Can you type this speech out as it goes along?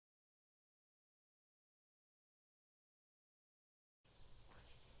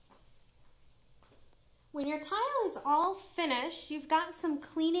when your tile is all finished, you've got some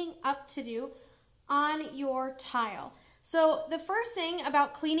cleaning up to do on your tile. So the first thing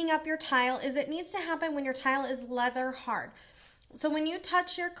about cleaning up your tile is it needs to happen when your tile is leather hard. So when you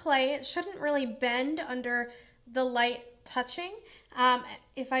touch your clay, it shouldn't really bend under the light touching.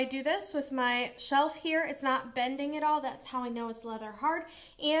 If I do this with my shelf here, it's not bending at all. That's how I know it's leather hard,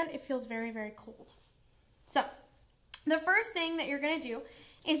 and it feels very, very cold. So the first thing that you're going to do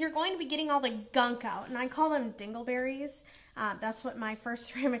is you're going to be getting all the gunk out, and I call them dingleberries. That's what my first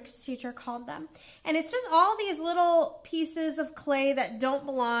ceramics teacher called them. And it's just all these little pieces of clay that don't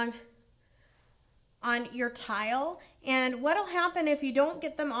belong on your tile. And what'll happen if you don't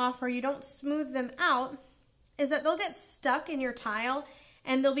get them off or you don't smooth them out is that they'll get stuck in your tile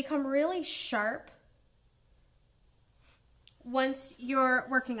and they'll become really sharp once you're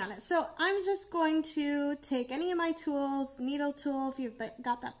working on it. So I'm just going to take any of my tools, needle tool, if you've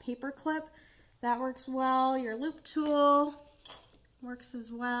got that paper clip, that works well. Your loop tool works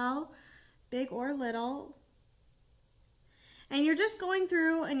as well, big or little. And you're just going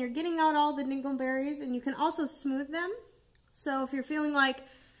through and you're getting out all the dingleberries, and you can also smooth them. So if you're feeling like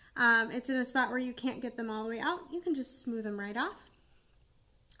it's in a spot where you can't get them all the way out, you can just smooth them right off.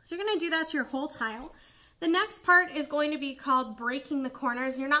 So you're going to do that to your whole tile. The next part is going to be called breaking the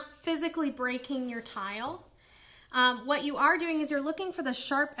corners. You're not physically breaking your tile. What you are doing is you're looking for the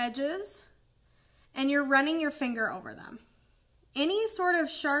sharp edges and you're running your finger over them. Any sort of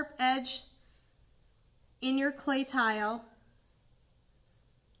sharp edge in your clay tile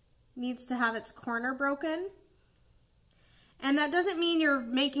needs to have its corner broken. And that doesn't mean you're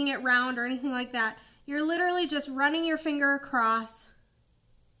making it round or anything like that. You're literally just running your finger across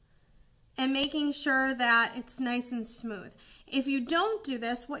and making sure that it's nice and smooth. If you don't do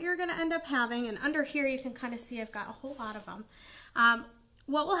this, what you're going to end up having, and under here you can kind of see I've got a whole lot of them.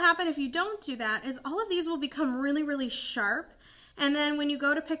 What will happen if you don't do that is all of these will become really, really sharp. And then when you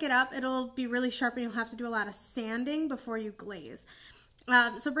go to pick it up, it'll be really sharp and you'll have to do a lot of sanding before you glaze.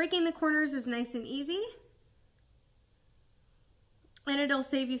 So breaking the corners is nice and easy. And it'll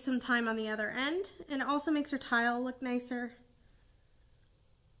save you some time on the other end. And it also makes your tile look nicer.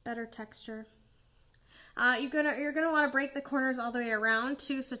 Better texture. You're gonna want to break the corners all the way around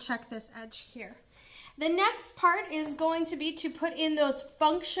too, so check this edge here. The next part is going to be to put in those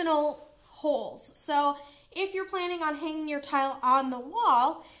functional holes. So if you're planning on hanging your tile on the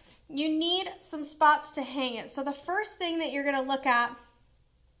wall, you need some spots to hang it. So the first thing that you're gonna look at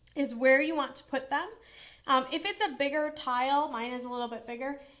is where you want to put them. If it's a bigger tile, mine is a little bit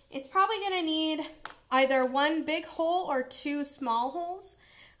bigger, it's probably gonna need either one big hole or two small holes.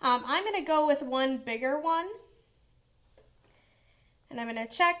 I'm going to go with one bigger one, and I'm going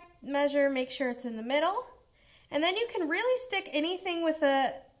to check, measure, make sure it's in the middle, and then you can really stick anything with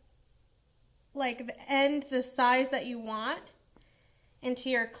the end, the size that you want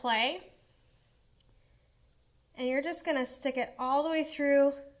into your clay, and you're just going to stick it all the way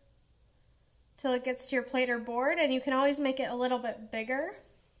through till it gets to your plate or board, and you can always make it a little bit bigger.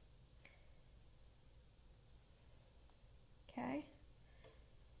 Okay.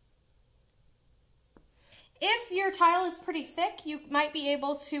 If your tile is pretty thick, you might be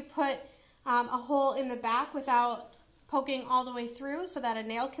able to put a hole in the back without poking all the way through so that a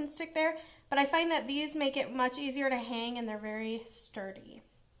nail can stick there. But I find that these make it much easier to hang and they're very sturdy.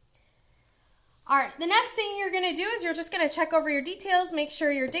 All right, the next thing you're gonna do is you're just gonna check over your details, make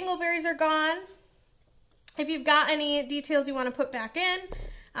sure your dingleberries are gone. If you've got any details you wanna put back in,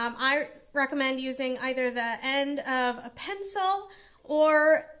 I recommend using either the end of a pencil,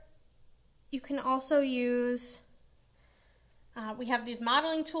 or you can also use, we have these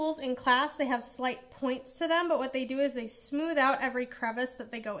modeling tools in class. They have slight points to them, but what they do is they smooth out every crevice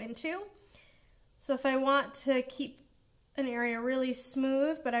that they go into. So if I want to keep an area really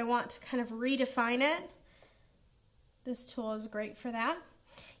smooth, but I want to kind of redefine it, this tool is great for that.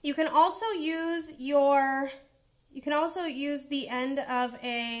 You can also use the end of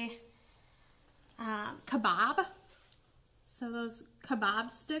a kebab. So those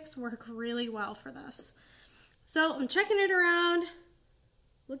kebab sticks work really well for this. So I'm checking it around,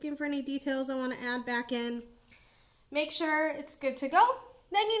 looking for any details I want to add back in. Make sure it's good to go.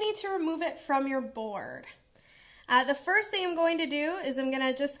 Then you need to remove it from your board. The first thing I'm going to do is I'm going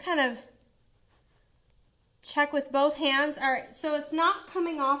to just kind of check with both hands. All right, so it's not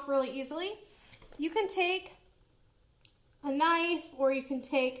coming off really easily. You can take a knife, or you can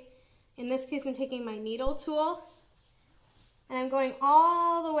take, in this case I'm taking my needle tool, and I'm going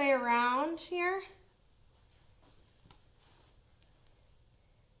all the way around here.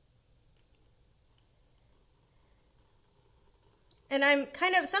 And I'm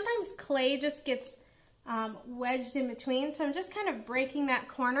kind of, sometimes clay just gets wedged in between. So I'm just kind of breaking that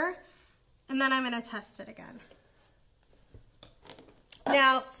corner, and then I'm going to test it again.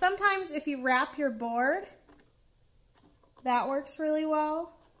 Now, sometimes if you wrap your board, that works really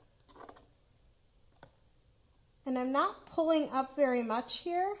well. And I'm not pulling up very much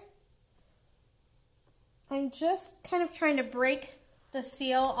here. I'm just kind of trying to break the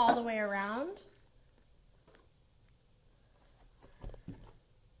seal all the way around.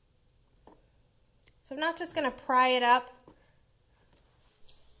 So I'm not just going to pry it up.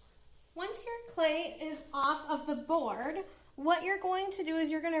 Once your clay is off of the board, what you're going to do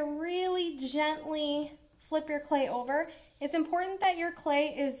is you're going to really gently flip your clay over. It's important that your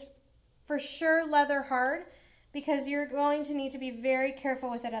clay is for sure leather hard, because you're going to need to be very careful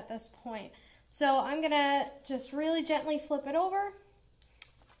with it at this point. So I'm going to just really gently flip it over.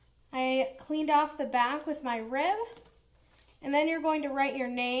 I cleaned off the back with my rib, and then you're going to write your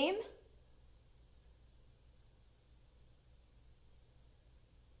name.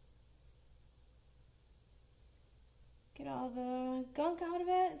 Get all the gunk out of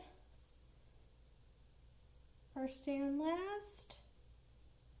it. First and last.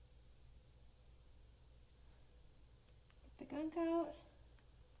 Get the gunk out.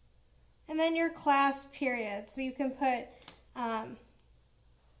 And then your class period. So you can put 1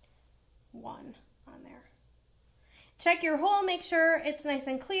 on there. Check your hole, make sure it's nice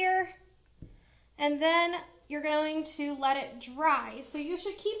and clear. And then you're going to let it dry. So you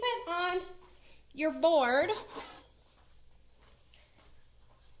should keep it on your board.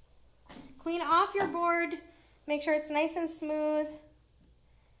 Clean off your board. Make sure it's nice and smooth.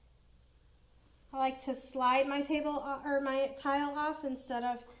 I like to slide my table or my tile off instead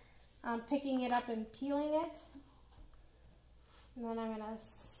of picking it up and peeling it. And then I'm going to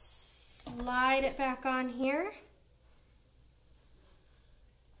slide it back on here.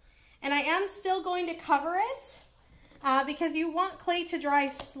 And I am still going to cover it because you want clay to dry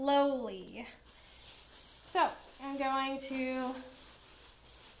slowly. So I'm going to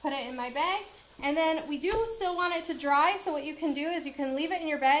put it in my bag. And then we do still want it to dry, so what you can do is you can leave it in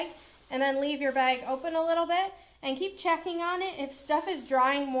your bag and then leave your bag open a little bit and keep checking on it. If stuff is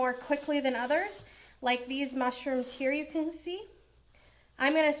drying more quickly than others, like these mushrooms here you can see,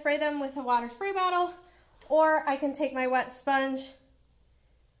 I'm going to spray them with a water spray bottle, or I can take my wet sponge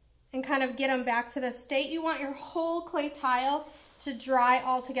and kind of get them back to the state. You want your whole clay tile to dry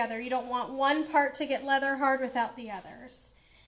all together. You don't want one part to get leather hard without the others.